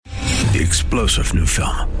the explosive new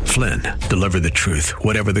film, Flynn, Deliver the Truth,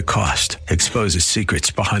 Whatever the Cost, exposes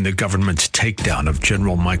secrets behind the government's takedown of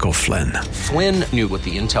General Michael Flynn. Flynn knew what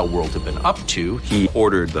the intel world had been up to. He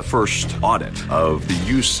ordered the first audit of the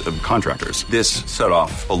use of contractors. This set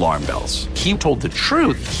off alarm bells. He told the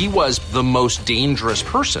truth. He was the most dangerous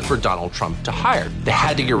person for Donald Trump to hire. They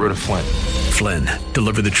had to get rid of Flynn. Flynn,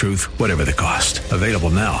 Deliver the Truth, Whatever the Cost. Available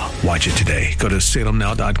now. Watch it today. Go to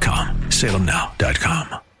salemnow.com.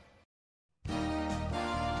 salemnow.com.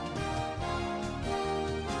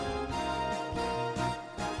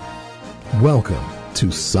 Welcome to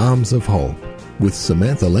Psalms of Hope with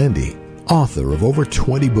Samantha Landy, author of over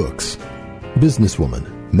 20 books,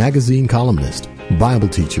 businesswoman, magazine columnist, Bible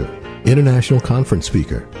teacher, international conference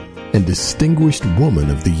speaker, and Distinguished Woman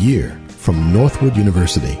of the Year from Northwood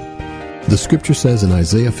University. The scripture says in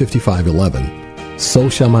Isaiah 55:11, "So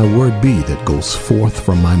shall my word be that goes forth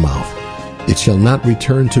from my mouth. It shall not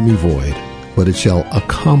return to me void, but it shall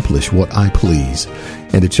accomplish what I please,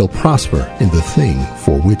 and it shall prosper in the thing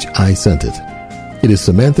for which I sent it." It is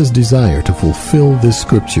Samantha's desire to fulfill this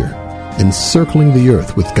scripture, encircling the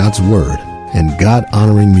earth with God's word and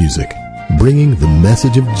God-honoring music, bringing the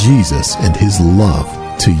message of Jesus and his love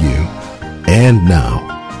to you. And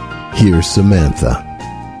now, here's Samantha.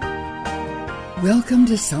 Welcome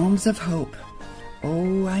to Psalms of Hope.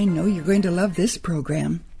 Oh, I know you're going to love this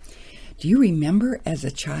program. Do you remember as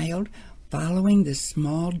a child following the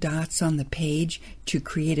small dots on the page to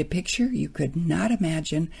create a picture you could not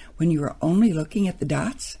imagine when you were only looking at the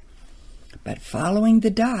dots? But following the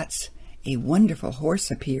dots, a wonderful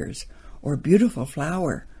horse appears, or a beautiful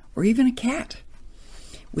flower, or even a cat.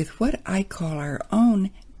 With what I call our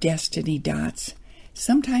own destiny dots,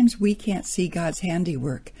 sometimes we can't see God's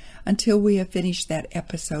handiwork until we have finished that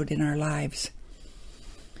episode in our lives.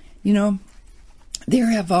 You know,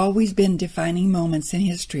 there have always been defining moments in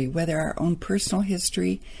history, whether our own personal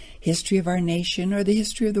history, history of our nation, or the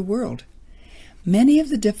history of the world. Many of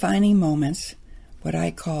the defining moments, what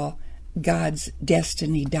I call God's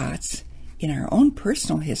destiny dots, in our own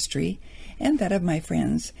personal history and that of my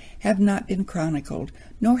friends, have not been chronicled,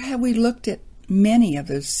 nor have we looked at many of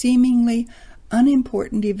those seemingly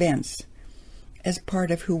unimportant events as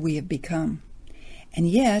part of who we have become. And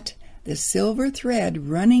yet, the silver thread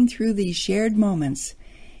running through these shared moments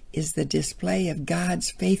is the display of God's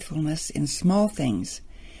faithfulness in small things,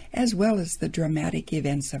 as well as the dramatic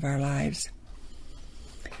events of our lives.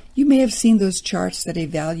 You may have seen those charts that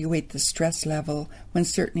evaluate the stress level when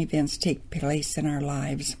certain events take place in our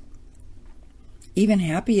lives. Even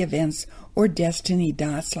happy events or destiny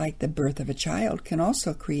dots like the birth of a child can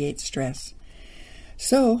also create stress.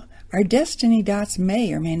 So, our destiny dots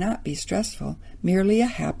may or may not be stressful, merely a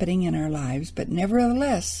happening in our lives, but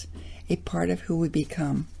nevertheless a part of who we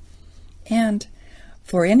become. And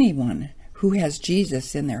for anyone who has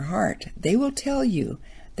Jesus in their heart, they will tell you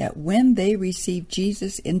that when they received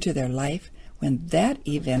Jesus into their life, when that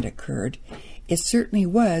event occurred, it certainly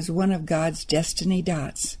was one of God's destiny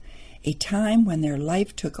dots, a time when their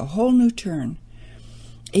life took a whole new turn,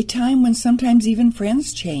 a time when sometimes even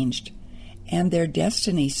friends changed, and their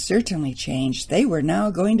destiny certainly changed. They were now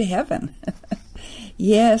going to heaven.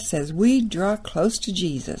 Yes, as we draw close to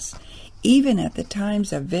Jesus, even at the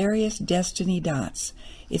times of various destiny dots,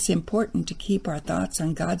 it's important to keep our thoughts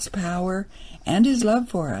on God's power and his love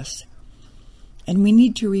for us. And we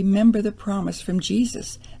need to remember the promise from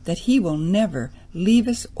Jesus that he will never leave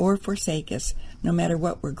us or forsake us, no matter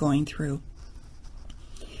what we're going through.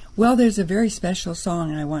 Well, there's a very special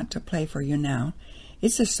song I want to play for you now.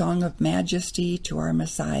 It's a song of majesty to our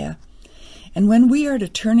Messiah. And when we are at a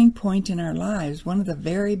turning point in our lives, one of the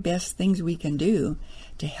very best things we can do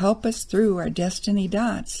to help us through our destiny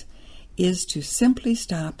dots is to simply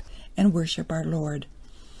stop and worship our Lord.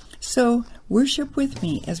 So, worship with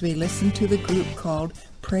me as we listen to the group called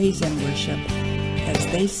Praise and Worship as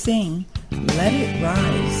they sing, "Let It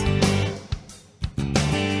Rise."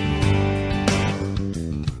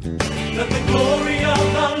 Let the glory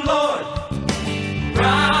of the Lord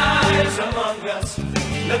rise among us.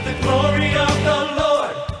 Let the glory of the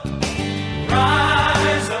Lord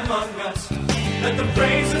rise among us. Let the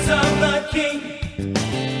praises of the King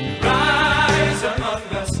rise among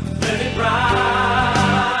us. Let it rise.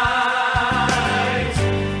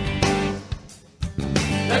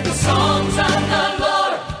 Let the songs of the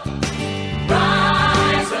Lord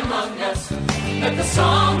rise among us. Let the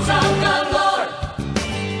songs of the Lord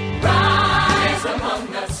rise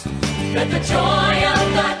among us. Let the joy of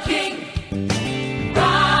the King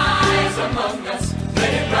rise among us.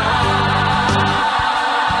 Let it rise.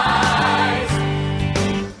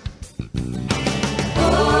 Oh,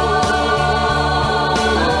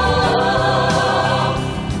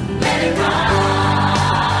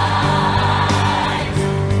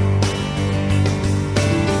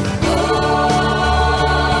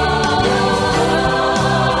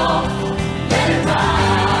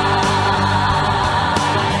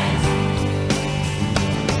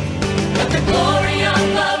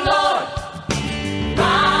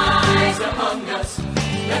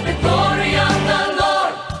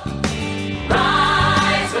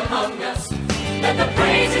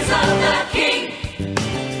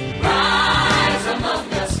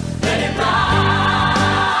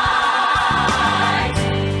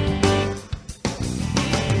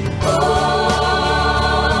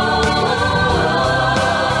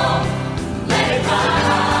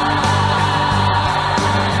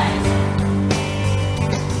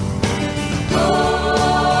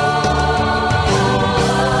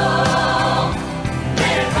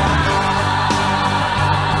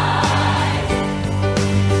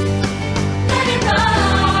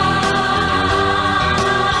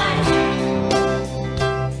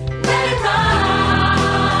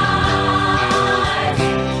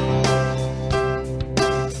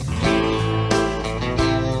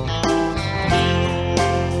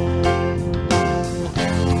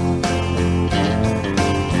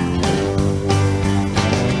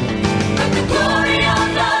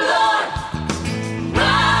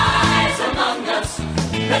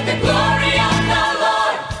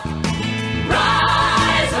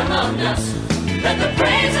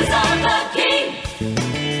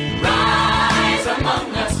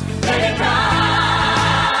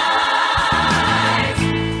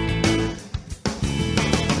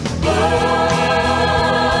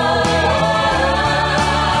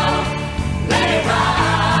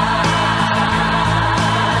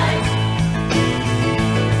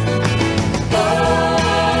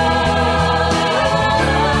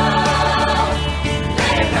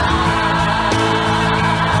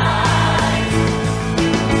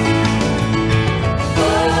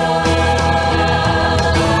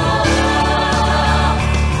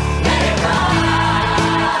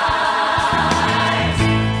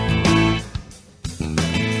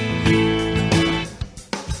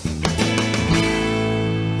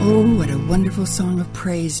 wonderful song of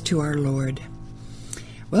praise to our Lord.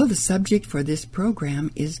 Well, the subject for this program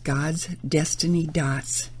is God's destiny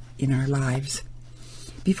dots in our lives.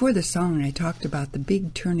 Before the song, I talked about the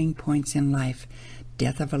big turning points in life: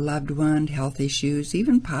 death of a loved one, health issues,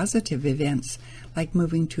 even positive events like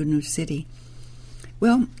moving to a new city.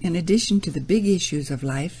 Well, in addition to the big issues of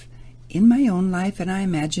life, in my own life, and I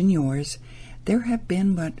imagine yours, there have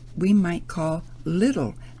been what we might call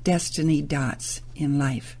little destiny dots in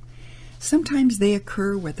life. Sometimes they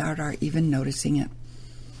occur without our even noticing it.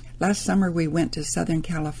 Last summer we went to Southern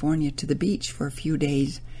California to the beach for a few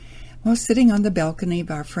days. While sitting on the balcony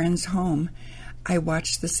of our friend's home, I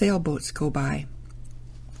watched the sailboats go by.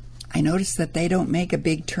 I noticed that they don't make a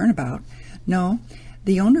big turnabout. No,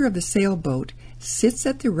 the owner of the sailboat sits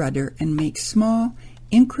at the rudder and makes small,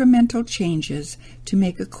 incremental changes to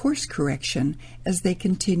make a course correction as they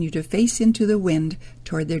continue to face into the wind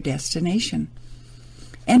toward their destination.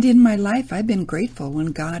 And in my life, I've been grateful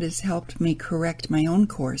when God has helped me correct my own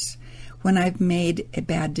course, when I've made a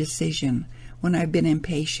bad decision, when I've been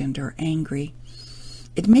impatient or angry.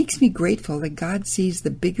 It makes me grateful that God sees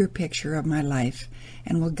the bigger picture of my life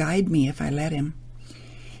and will guide me if I let Him.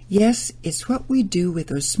 Yes, it's what we do with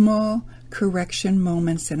those small correction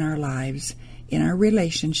moments in our lives, in our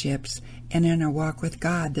relationships, and in our walk with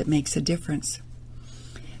God that makes a difference.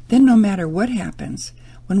 Then no matter what happens,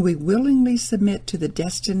 when we willingly submit to the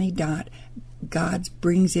destiny dot God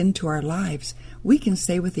brings into our lives, we can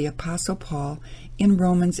say with the Apostle Paul in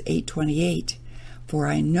Romans 8:28, "For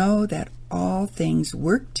I know that all things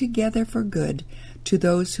work together for good to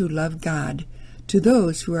those who love God, to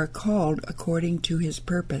those who are called according to His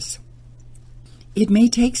purpose." It may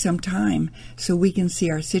take some time so we can see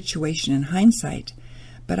our situation in hindsight,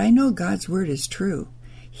 but I know God's word is true.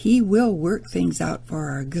 He will work things out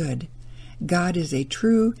for our good. God is a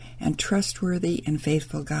true and trustworthy and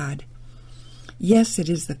faithful God. Yes, it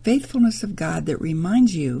is the faithfulness of God that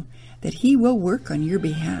reminds you that He will work on your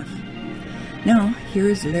behalf. Now, here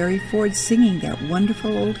is Larry Ford singing that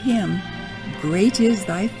wonderful old hymn, "Great is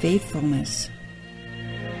Thy Faithfulness."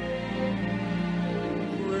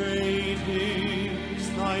 Great is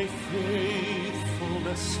Thy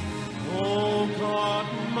faithfulness, O God,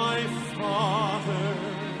 my Father.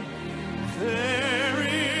 There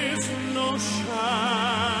is no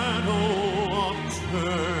shadow of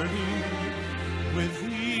turning with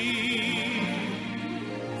Thee.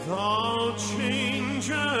 Thou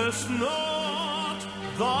changest not,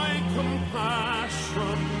 Thy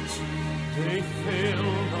compassions, they fail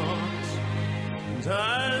not. And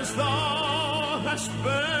as Thou hast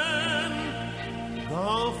been,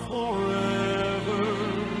 Thou forever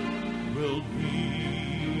will be.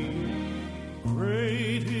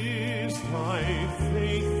 Great is Thy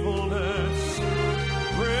faithfulness,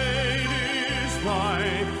 great is Thy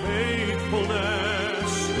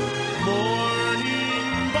faithfulness.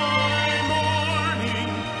 Morning by morning,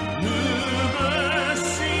 new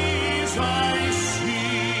mercies I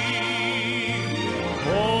see.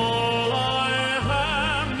 All I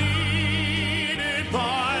have needed,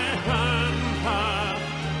 Thy hand hath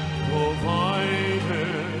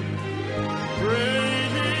provided.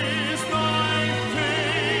 Great is Thy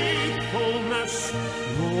faithfulness,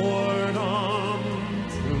 Lord,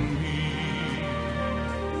 unto me.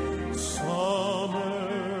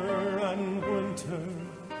 Summer and winter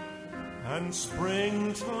and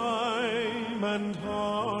springtime and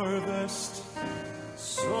harvest,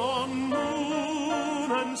 sun,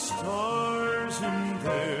 moon, and stars in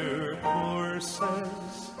their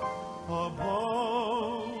courses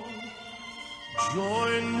above,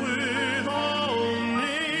 join with all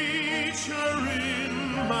nature in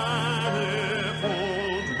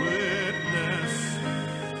manifold witness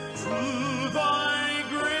to Thy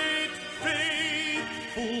great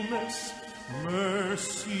faithfulness,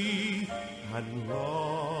 mercy, and love.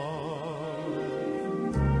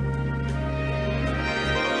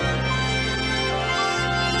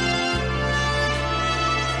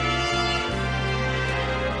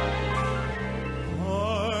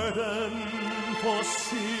 Pardon for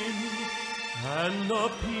sin and the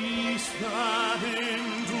peace that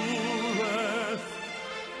endureth,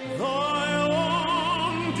 Thy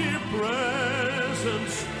own dear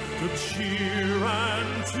presence to cheer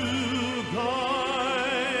and to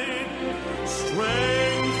guide,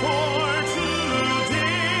 strength for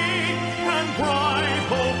today and bright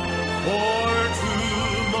hope for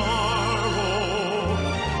tomorrow.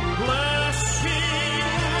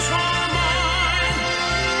 Blessings are mine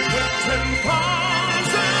with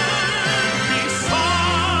 10,000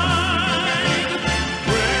 beside.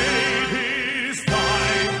 Great is Thy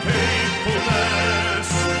faithfulness,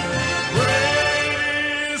 great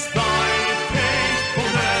is Thy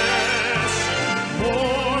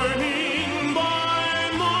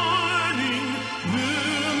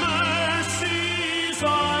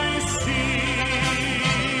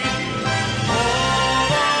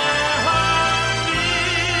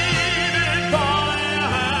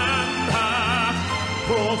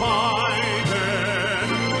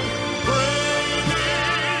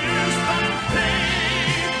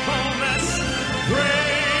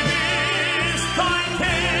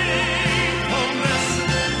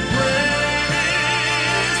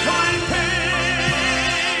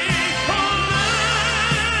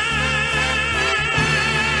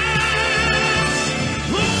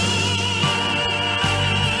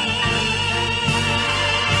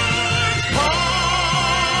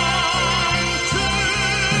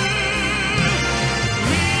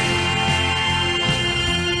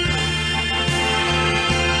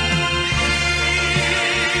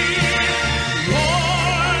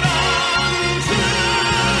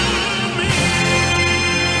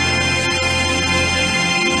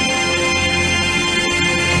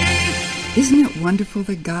Isn't it wonderful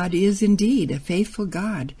that God is indeed a faithful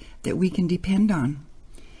God that we can depend on?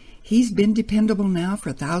 He's been dependable now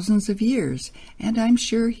for thousands of years, and I'm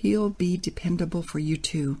sure He'll be dependable for you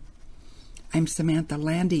too. I'm Samantha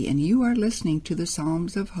Landy, and you are listening to the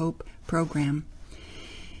Psalms of Hope program.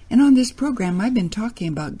 And on this program, I've been talking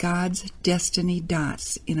about God's destiny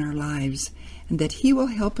dots in our lives, and that He will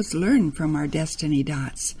help us learn from our destiny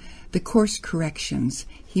dots, the course corrections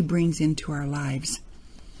He brings into our lives.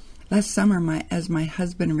 Last summer, as my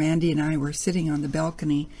husband Randy and I were sitting on the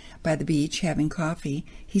balcony by the beach having coffee,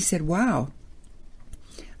 he said, "Wow,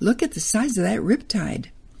 look at the size of that riptide."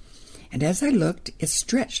 And as I looked, it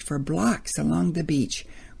stretched for blocks along the beach,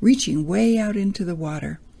 reaching way out into the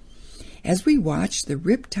water. As we watched, the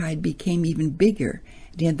riptide became even bigger,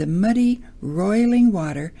 and in the muddy, roiling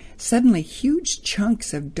water, suddenly huge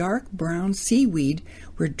chunks of dark brown seaweed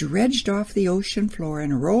were dredged off the ocean floor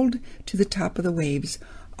and rolled to the top of the waves,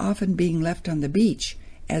 often being left on the beach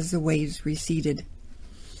as the waves receded.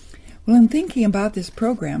 Well, in thinking about this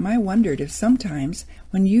program, I wondered if sometimes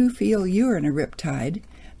when you feel you're in a riptide,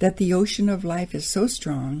 that the ocean of life is so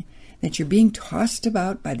strong that you're being tossed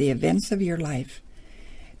about by the events of your life.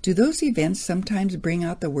 Do those events sometimes bring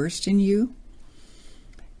out the worst in you?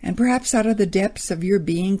 And perhaps out of the depths of your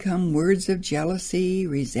being come words of jealousy,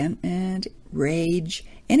 resentment, rage,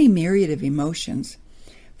 any myriad of emotions,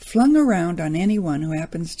 flung around on anyone who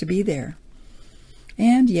happens to be there.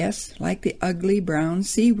 And yes, like the ugly brown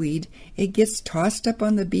seaweed, it gets tossed up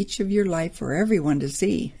on the beach of your life for everyone to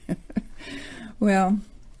see. Well,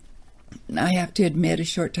 I have to admit, a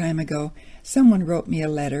short time ago, someone wrote me a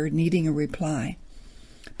letter needing a reply.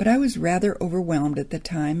 But I was rather overwhelmed at the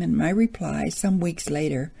time, and my reply, some weeks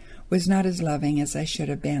later, was not as loving as I should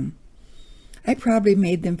have been. I probably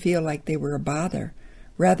made them feel like they were a bother,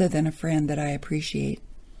 rather than a friend that I appreciate.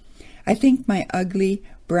 I think my ugly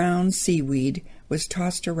brown seaweed was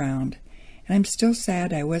tossed around, and I'm still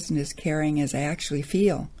sad I wasn't as caring as I actually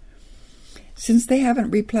feel. Since they haven't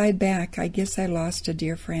replied back, I guess I lost a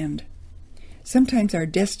dear friend. Sometimes our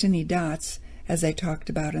destiny dots, as I talked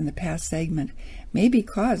about in the past segment, may be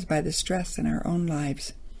caused by the stress in our own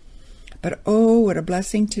lives. But oh, what a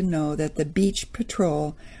blessing to know that the beach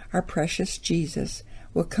patrol, our precious Jesus,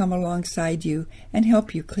 will come alongside you and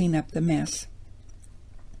help you clean up the mess.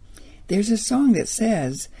 There's a song that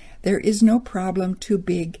says, "There is no problem too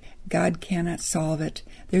big, God cannot solve it.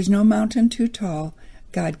 There's no mountain too tall,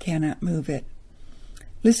 God cannot move it."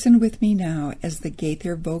 Listen with me now as the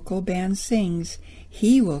Gaither Vocal Band sings,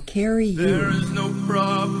 "He will carry you." There is no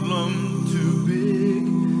problem too big,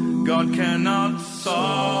 God cannot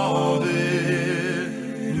solve it.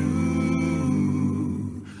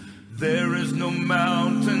 Ooh. There is no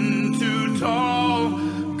mountain too tall,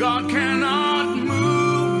 God cannot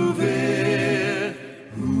move it.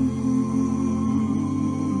 Ooh.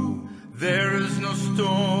 There is no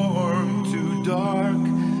storm too dark,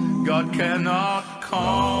 God cannot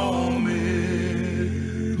calm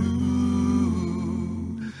it.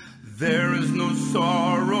 Ooh. There is no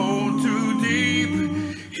sorrow too deep,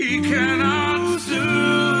 He cannot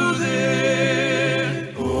soothe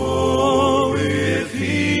it. Oh, if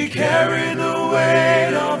He carried the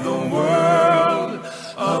weight of the world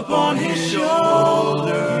upon His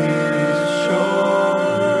shoulders,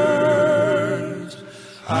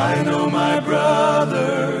 I know, my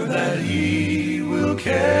brother, that He will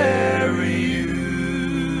carry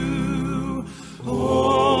you.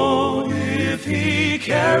 Oh, if He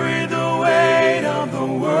carried the weight of the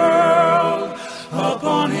world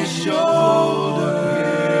upon His shoulders,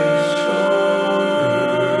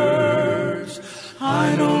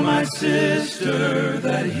 I know, my sister,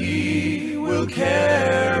 that He will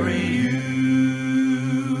carry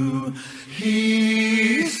you.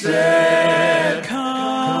 He said,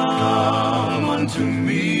 "Come unto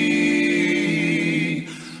me,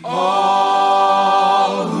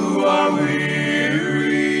 all who are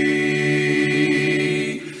weary,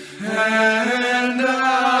 and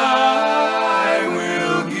I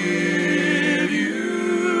will give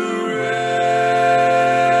you rest."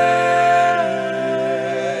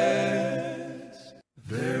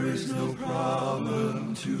 There is no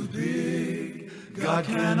problem too big, God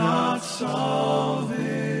cannot solve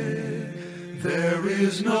it. There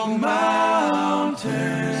is no mountain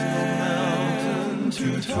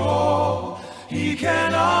too tall, He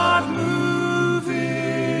cannot move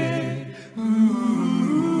it.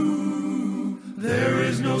 Ooh. There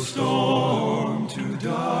is no storm too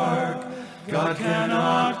dark, God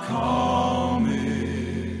cannot calm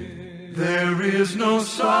it. There is no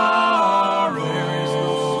sorrow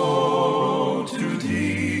too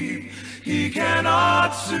deep, He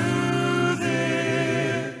cannot soothe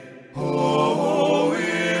it. Oh,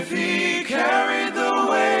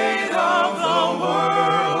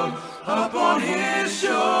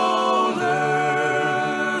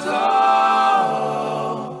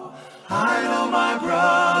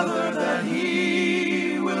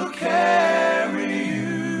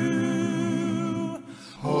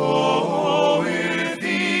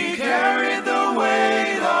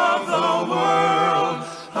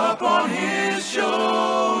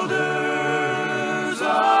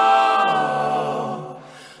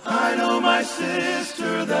 my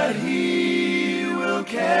sister, that he will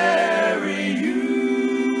carry you.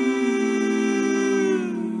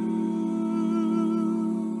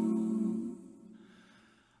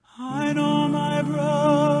 I know my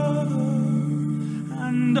brother,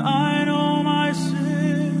 and I know my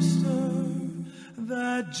sister,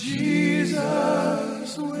 that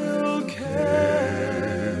Jesus will carry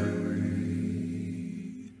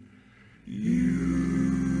you.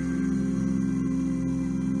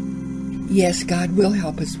 Yes, God will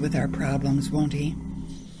help us with our problems, won't He?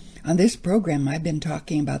 On this program, I've been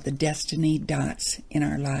talking about the destiny dots in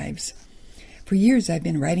our lives. For years, I've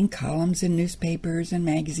been writing columns in newspapers and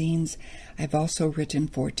magazines. I've also written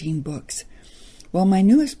 14 books. Well, my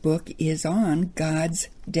newest book is on God's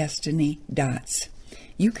destiny dots.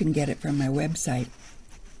 You can get it from my website.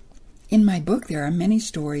 In my book, there are many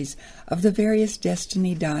stories of the various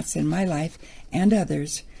destiny dots in my life and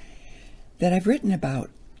others that I've written about.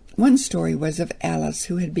 One story was of Alice,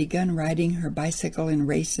 who had begun riding her bicycle in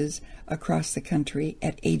races across the country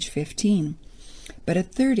at age 15. But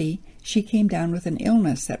at 30, she came down with an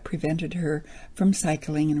illness that prevented her from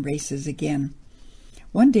cycling in races again.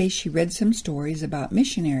 One day she read some stories about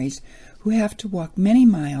missionaries who have to walk many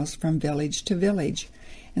miles from village to village,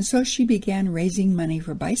 and so she began raising money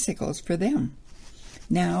for bicycles for them.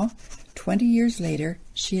 Now, 20 years later,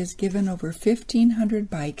 she has given over 1,500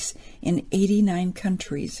 bikes in 89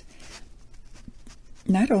 countries,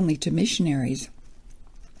 not only to missionaries,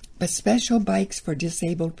 but special bikes for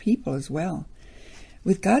disabled people as well.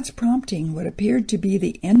 With God's prompting, what appeared to be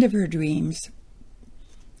the end of her dreams,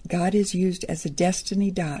 God is used as a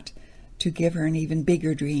destiny dot to give her an even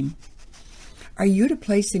bigger dream. Are you at a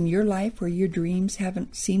place in your life where your dreams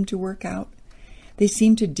haven't seemed to work out? They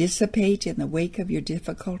seem to dissipate in the wake of your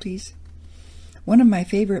difficulties? One of my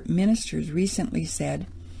favorite ministers recently said,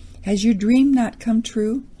 "Has your dream not come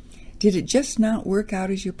true? Did it just not work out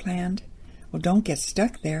as you planned? Well, don't get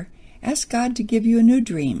stuck there. Ask God to give you a new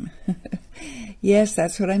dream." Yes,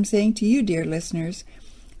 that's what I'm saying to you, dear listeners.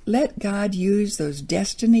 Let God use those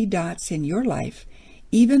destiny dots in your life,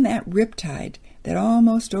 even that riptide that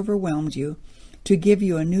almost overwhelmed you, to give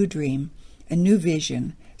you a new dream, a new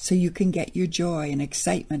vision, so you can get your joy and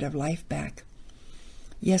excitement of life back.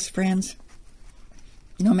 Yes, friends,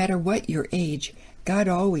 no matter what your age, God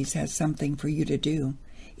always has something for you to do.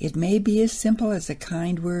 It may be as simple as a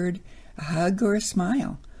kind word, a hug, or a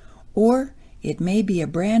smile. Or it may be a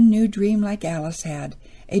brand new dream like Alice had,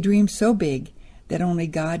 a dream so big that only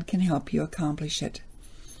God can help you accomplish it.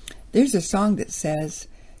 There's a song that says,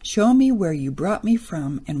 "Show me where you brought me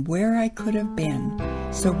from and where I could have been.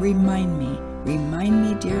 So remind me,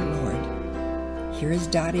 dear Lord." Here is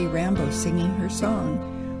Dottie Rambo singing her song,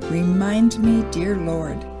 "Remind me, dear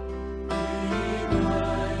Lord."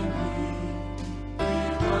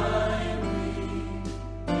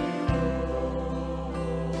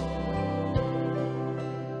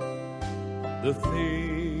 The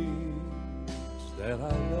things that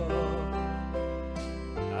I love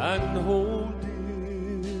and hold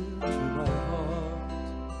dear to my heart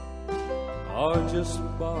are just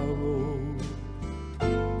borrowed,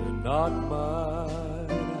 they're not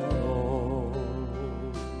mine at all.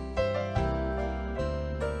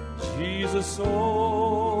 Jesus,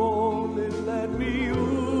 only let me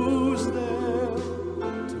use them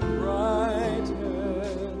to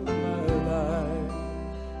brighten my life.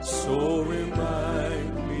 So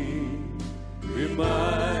remind me,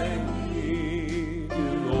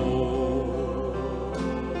 dear Lord.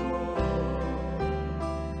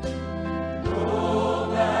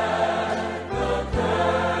 Roll back the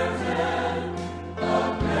curtain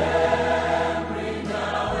of memory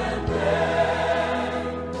now and then.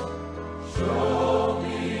 Show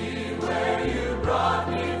me where you brought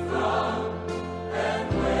me from and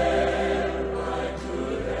where I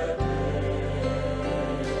could have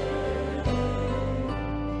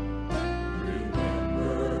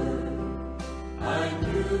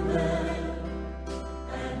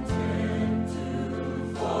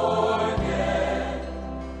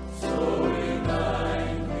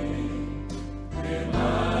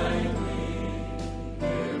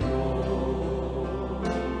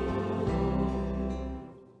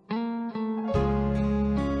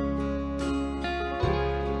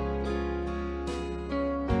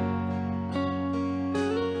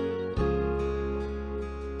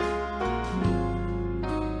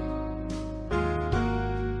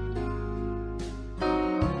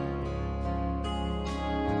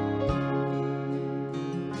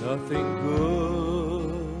Nothing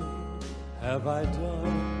good have I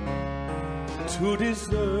done to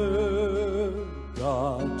deserve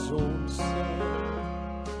God's own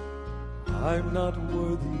Son. I'm not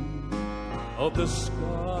worthy of the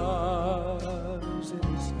scars in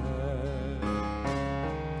his hand.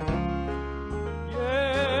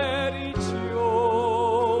 Yet he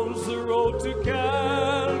chose the road to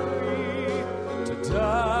Calvary to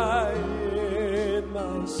die in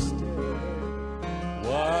my stead.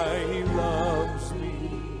 Why he loves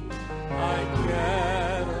me, I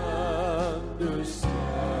can't understand.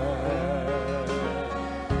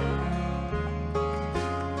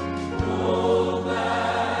 Pull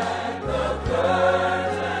back the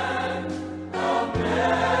curtain of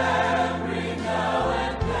memory now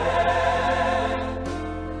and then.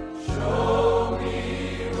 Show me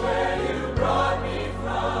where you brought me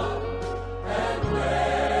from and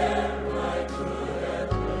where I could have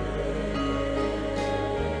been.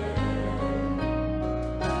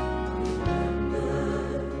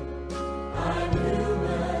 Remember, I'm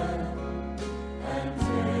human and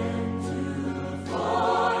tend to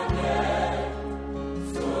forget.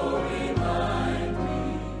 So remind me,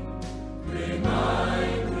 dear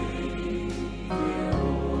Lord.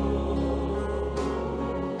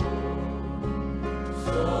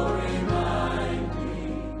 So remind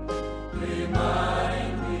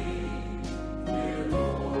me, dear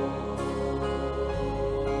Lord.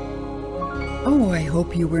 Oh, I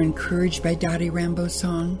hope you were encouraged by Dottie Rambo's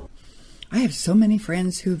song. I have so many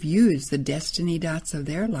friends who've used the destiny dots of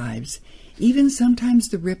their lives, even sometimes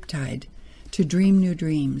the riptide, to dream new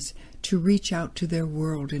dreams, to reach out to their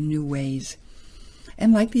world in new ways.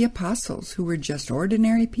 And like the apostles, who were just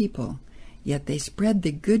ordinary people, yet they spread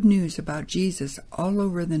the good news about Jesus all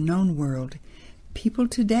over the known world, people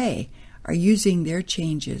today are using their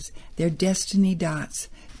changes, their destiny dots,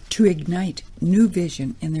 to ignite new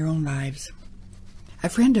vision in their own lives. A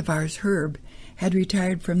friend of ours, Herb, had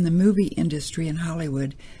retired from the movie industry in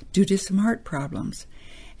Hollywood due to some heart problems,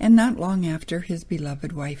 and not long after his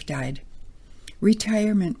beloved wife died.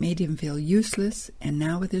 Retirement made him feel useless, and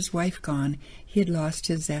now with his wife gone, he had lost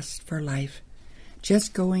his zest for life,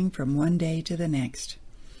 just going from one day to the next.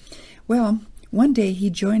 Well, one day he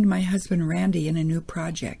joined my husband Randy in a new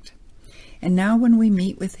project, and now when we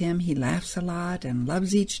meet with him, he laughs a lot and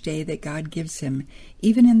loves each day that God gives him,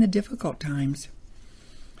 even in the difficult times.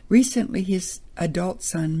 Recently, his adult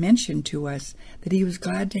son mentioned to us that he was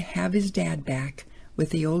glad to have his dad back with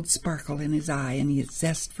the old sparkle in his eye and his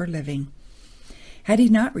zest for living. Had he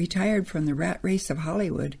not retired from the rat race of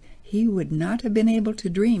Hollywood, he would not have been able to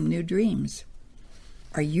dream new dreams.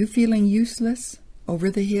 Are you feeling useless,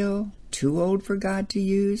 over the hill, too old for God to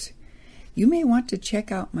use? You may want to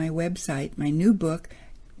check out my website. My new book,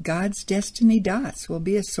 God's Destiny Dots, will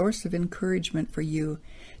be a source of encouragement for you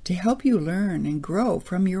to help you learn and grow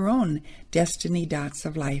from your own destiny dots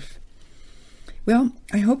of life. Well,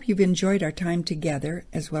 I hope you've enjoyed our time together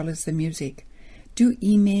as well as the music. Do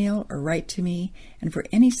email or write to me, and for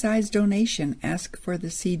any size donation, ask for the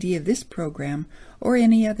CD of this program or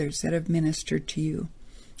any others that have ministered to you.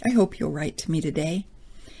 I hope you'll write to me today.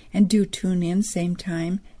 And do tune in same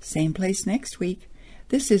time, same place next week.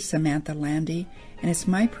 This is Samantha Landy, and it's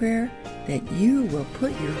my prayer that you will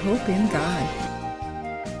put your hope in God.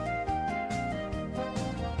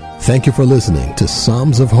 Thank you for listening to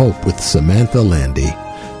Psalms of Hope with Samantha Landy.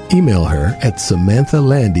 Email her at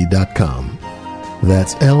samanthalandy.com.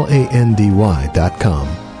 That's LANDY.com.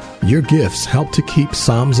 Your gifts help to keep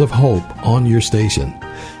Psalms of Hope on your station.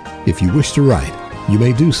 If you wish to write, you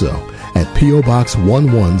may do so at P.O. Box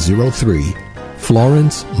 1103,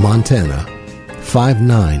 Florence, Montana,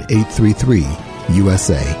 59833,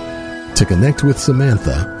 USA. To connect with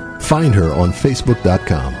Samantha, find her on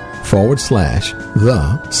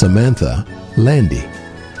Facebook.com/The Samantha Landy.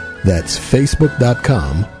 That's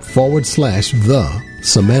Facebook.com/The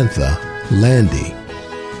Samantha Landy.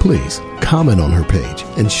 Please comment on her page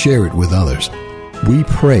and share it with others. We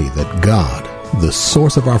pray that God, the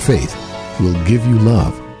source of our faith, will give you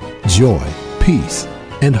love, joy, peace,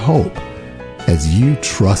 and hope as you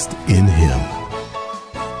trust in Him.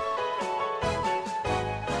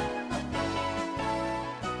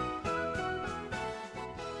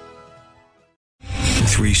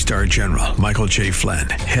 Three-star General Michael J. Flynn,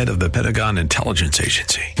 head of the Pentagon Intelligence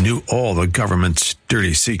Agency, knew all the government's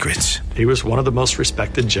dirty secrets. He was one of the most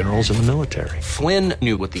respected generals in the military. Flynn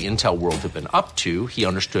knew what the intel world had been up to. He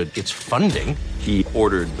understood its funding. He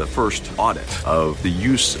ordered the first audit of the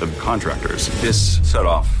use of contractors. This set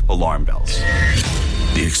off alarm bells.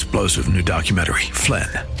 The explosive new documentary, Flynn,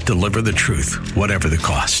 Deliver the Truth, Whatever the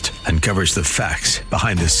Cost, uncovers the facts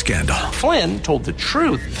behind this scandal. Flynn told the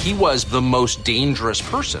truth. He was the most dangerous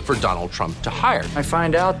person for Donald Trump to hire. I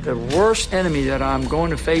find out the worst enemy that I'm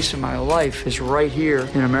going to face in my life is right here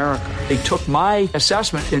in America. They took my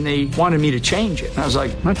assessment and they wanted me to change it. And I was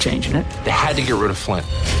like, I'm not changing it. They had to get rid of Flynn.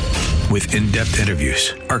 With in-depth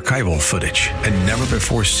interviews, archival footage, and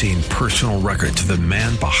never-before-seen personal records of the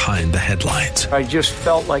man behind the headlines. I just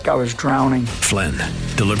felt like I was drowning. Flynn,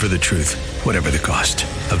 Deliver the Truth, Whatever the Cost.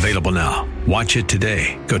 Available now. Watch it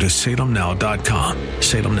today. Go to salemnow.com.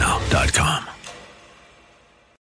 salemnow.com.